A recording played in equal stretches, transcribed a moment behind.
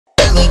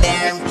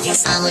bear.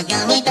 Yes, I'm a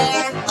gummy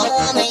bear.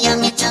 Oh, I'm a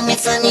yummy, tummy,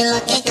 funny,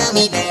 lucky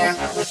gummy bear.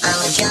 I'm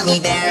a gummy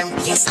bear.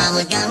 Yes, I'm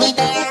a gummy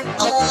bear.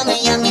 Oh, I'm a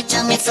yummy,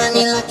 tummy,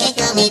 funny, lucky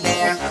gummy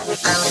bear.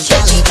 I'm a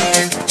gummy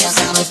bear. Yes,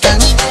 I'm a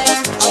gummy bear.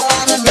 Oh,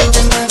 I'm a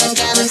moving,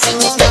 jamming,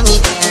 singing gummy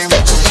bear.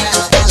 Yeah, I'm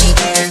a gummy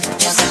bear.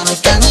 Yes, I'm a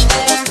gummy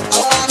bear.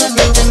 Oh, I'm a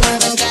moving,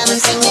 jamming,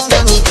 singing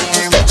gummy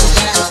bear.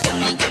 Yeah, I'm a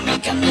gummy, gummy,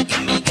 gummy,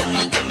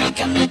 gummy, gummy,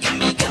 gummy,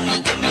 gummy, gummy,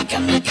 gummy,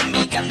 gummy,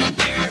 gummy, gummy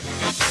bear.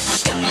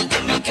 Gummy,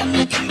 gummy,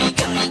 gummy, gummy,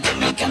 gummy,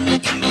 gummy, gummy,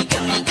 gummy,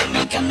 gummy,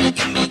 gummy, gummy,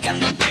 gummy,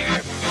 gummy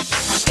bear.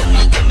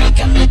 Gummy, gummy,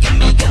 gummy,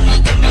 gummy,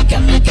 gummy,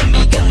 gummy,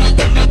 gummy, gummy, gummy,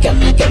 gummy,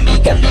 gummy, gummy,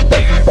 gummy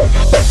bear.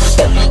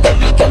 Gummy,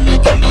 gummy, gummy,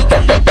 gummy,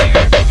 gummy bear.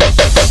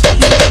 Gummy,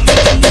 gummy,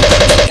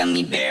 gummy, gummy,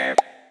 gummy bear.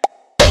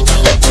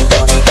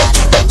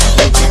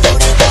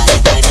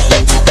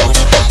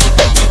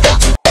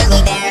 Gummy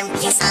bear,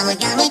 yes I'm a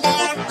gummy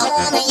bear. Oh,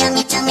 I'm a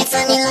yummy, tummy,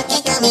 funny, lucky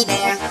gummy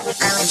bear.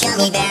 I'm a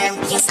gummy bear,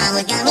 yes I'm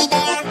a gummy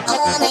bear.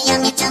 Oh, I'm a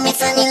yummy, tummy,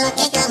 funny,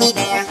 lucky gummy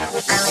bear.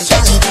 I'm a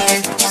gummy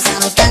bear, yes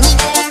I'm a gummy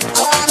bear.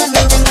 Oh, I'm a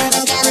moving,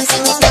 jamming,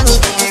 singing gummy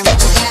bear.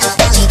 Yeah, I'm a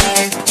gummy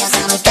bear, yes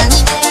I'm a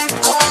gummy bear.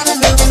 Oh, I'm a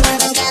moving,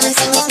 jamming,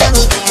 singing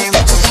gummy bear.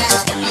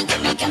 Yeah, gummy,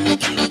 gummy, gummy,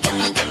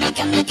 gummy, gummy,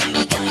 gummy, gummy,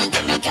 gummy, gummy,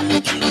 gummy, gummy,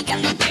 gummy,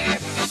 gummy bear.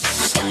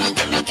 Gummy,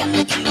 gummy,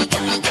 gummy, gummy,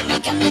 gummy,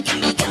 gummy,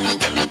 gummy, gummy,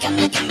 gummy, gummy,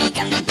 gummy, gummy,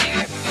 gummy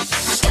bear.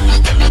 Gummy,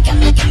 gummy,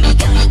 gummy,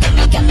 gummy,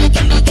 gummy, gummy, gummy,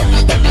 gummy,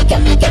 gummy, gummy,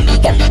 gummy, gummy,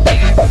 gummy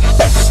bear.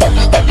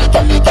 Gummy, gummy,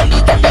 gummy, gummy,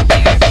 gummy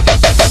bear.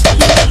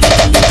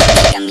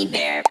 Gummy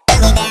bear.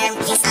 Gummy bear,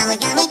 yes I'm a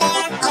gummy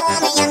bear. Oh,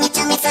 I'm a yummy,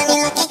 tummy, funny,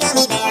 lucky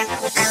gummy bear.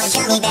 I'm a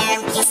gummy bear,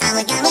 yes I'm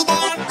a gummy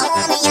bear. Oh,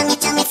 I'm a yummy,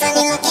 tummy,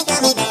 funny, lucky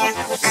gummy bear.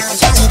 I'm a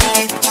gummy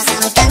bear, yes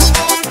I'm a gummy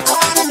bear. Oh,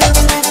 I'm a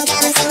moving,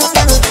 jamming, singing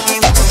gummy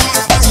bear. Yeah,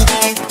 I'm a gummy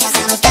bear, yes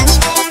I'm a gummy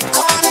bear.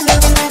 Oh, I'm a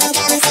moving,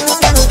 jamming, singing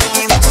gummy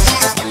bear.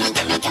 Yeah, gummy,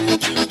 gummy,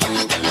 gummy,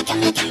 gummy, gummy,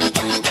 gummy, gummy, gummy,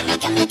 gummy, gummy,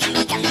 gummy,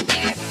 gummy, gummy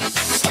bear.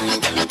 Gummy,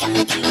 gummy,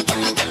 gummy,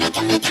 gummy, gummy,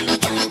 gummy, gummy,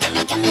 gummy, gummy,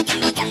 gummy, gummy,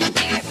 gummy, gummy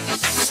bear.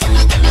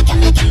 Gummy, gummy,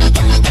 gummy, gummy,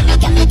 gummy, gummy,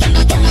 gummy,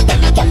 gummy, gummy,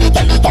 gummy, gummy,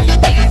 gummy, gummy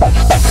bear.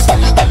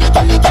 Gummy, gummy,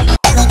 gummy, gummy.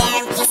 Gummy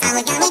bear, yes I'm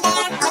a gummy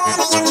bear. Oh, I'm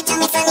a yummy,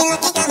 tummy, funny,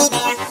 lucky gummy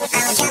bear. I'm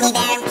a gummy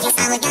bear, yes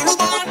I'm a gummy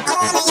bear. Oh,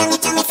 I'm a yummy,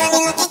 tummy, funny,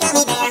 lucky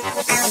gummy bear.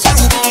 I'm a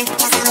gummy bear,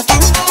 yes I'm a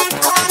gummy bear.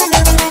 Oh, I'm a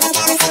moving,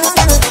 jamming, singing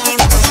gummy bear.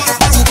 Yeah,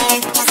 I'm a gummy bear,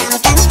 yes I'm a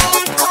gummy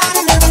bear. Oh, I'm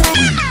a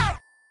moving.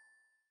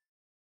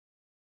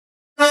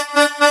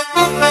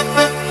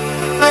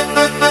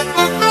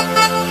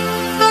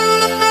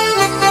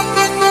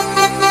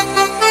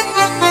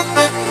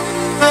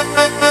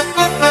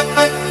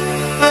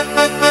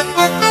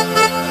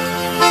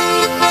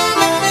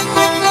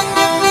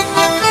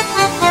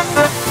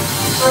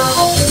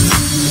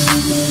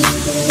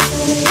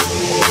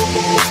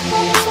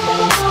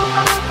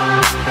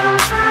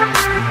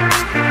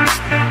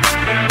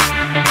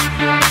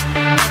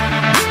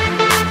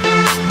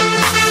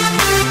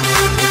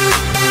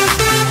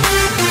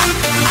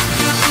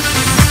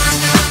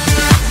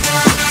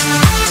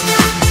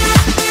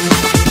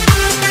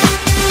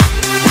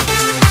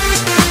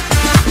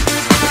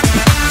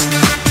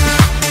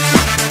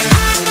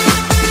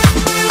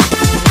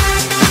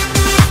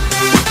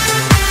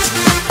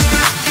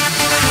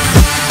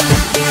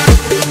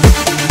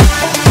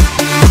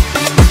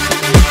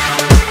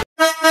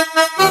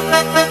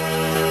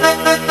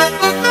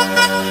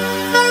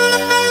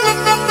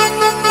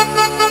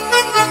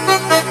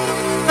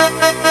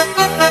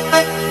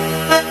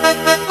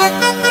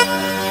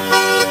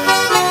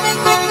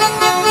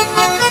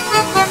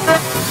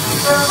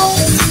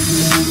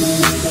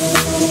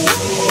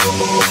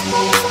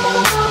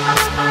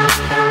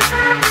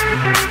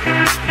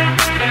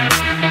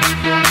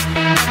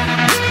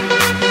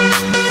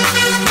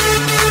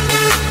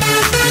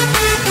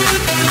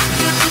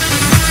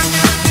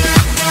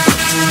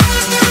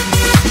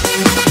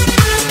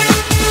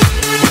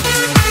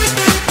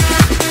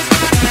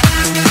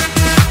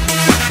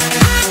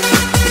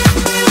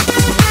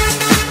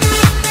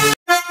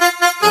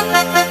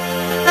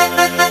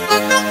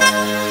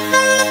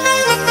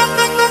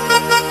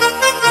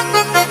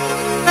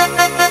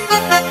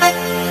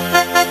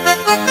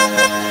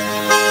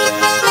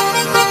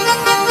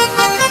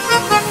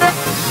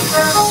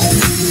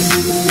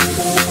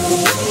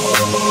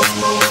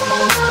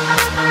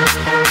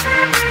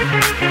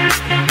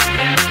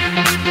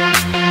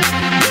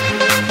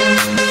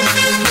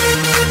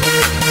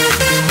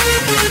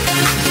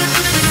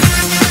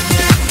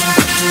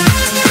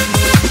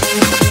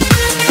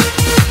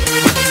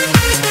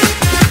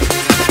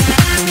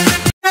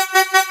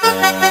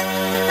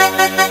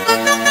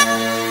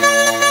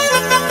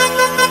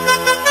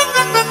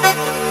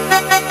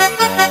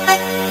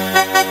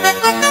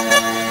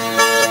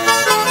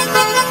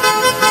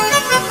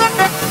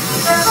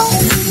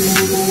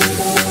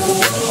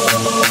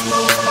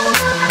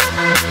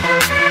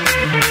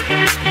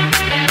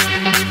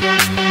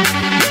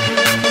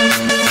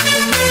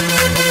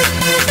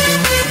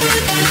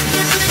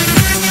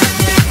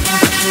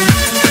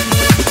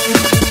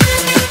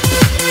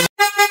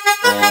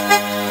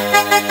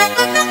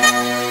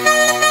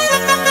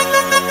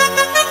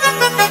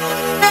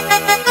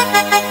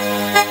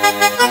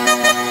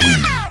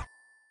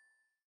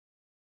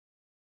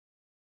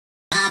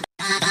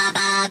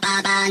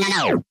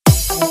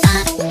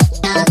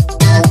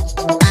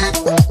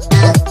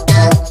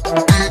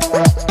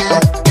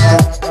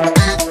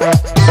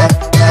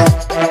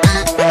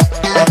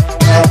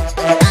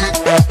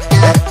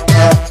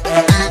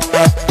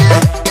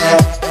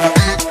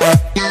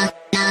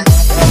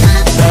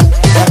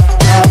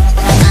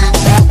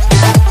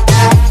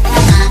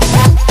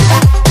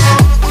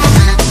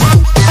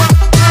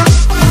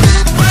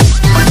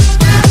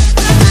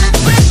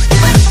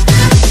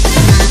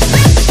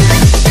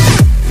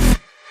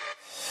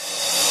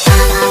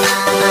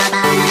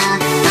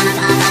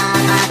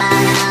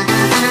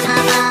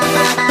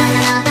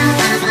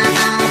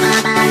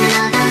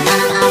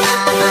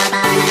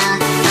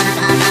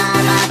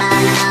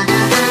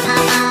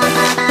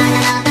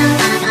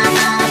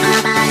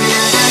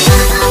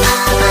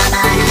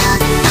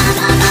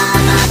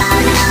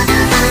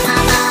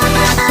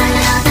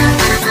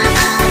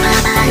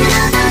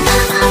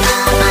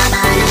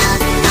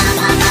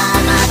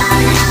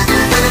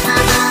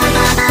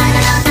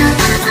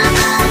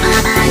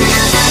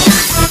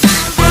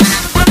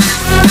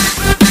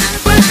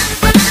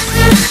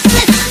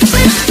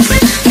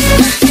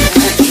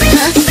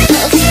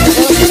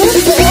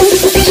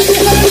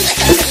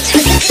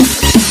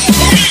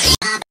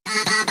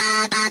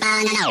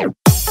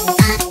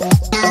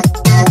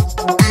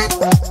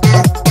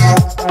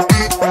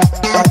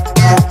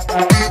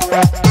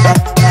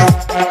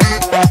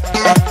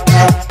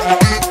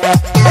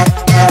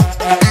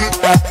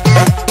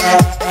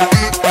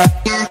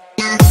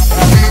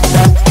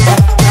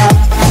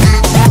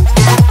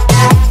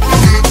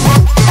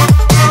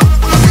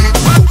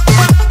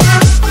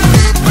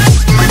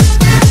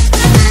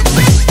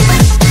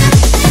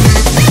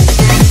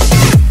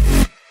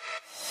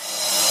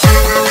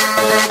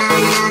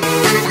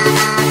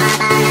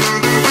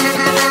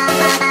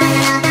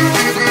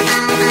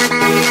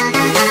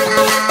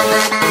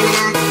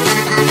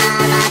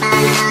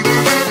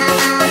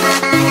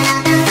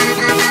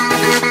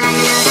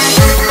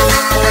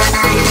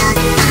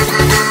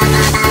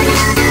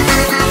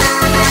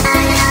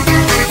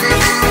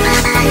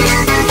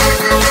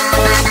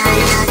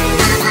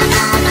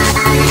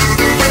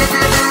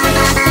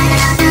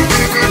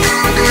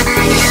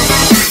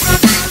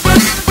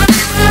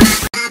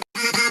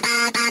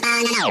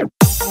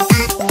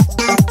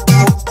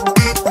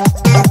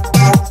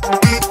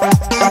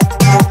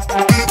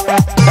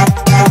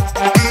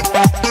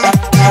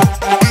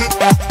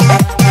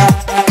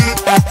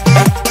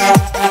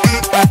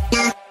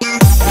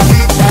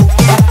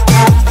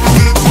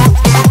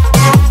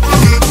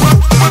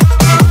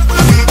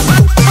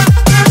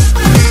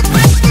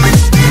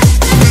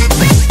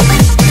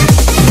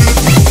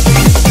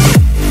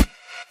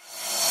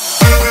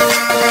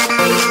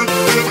 banana.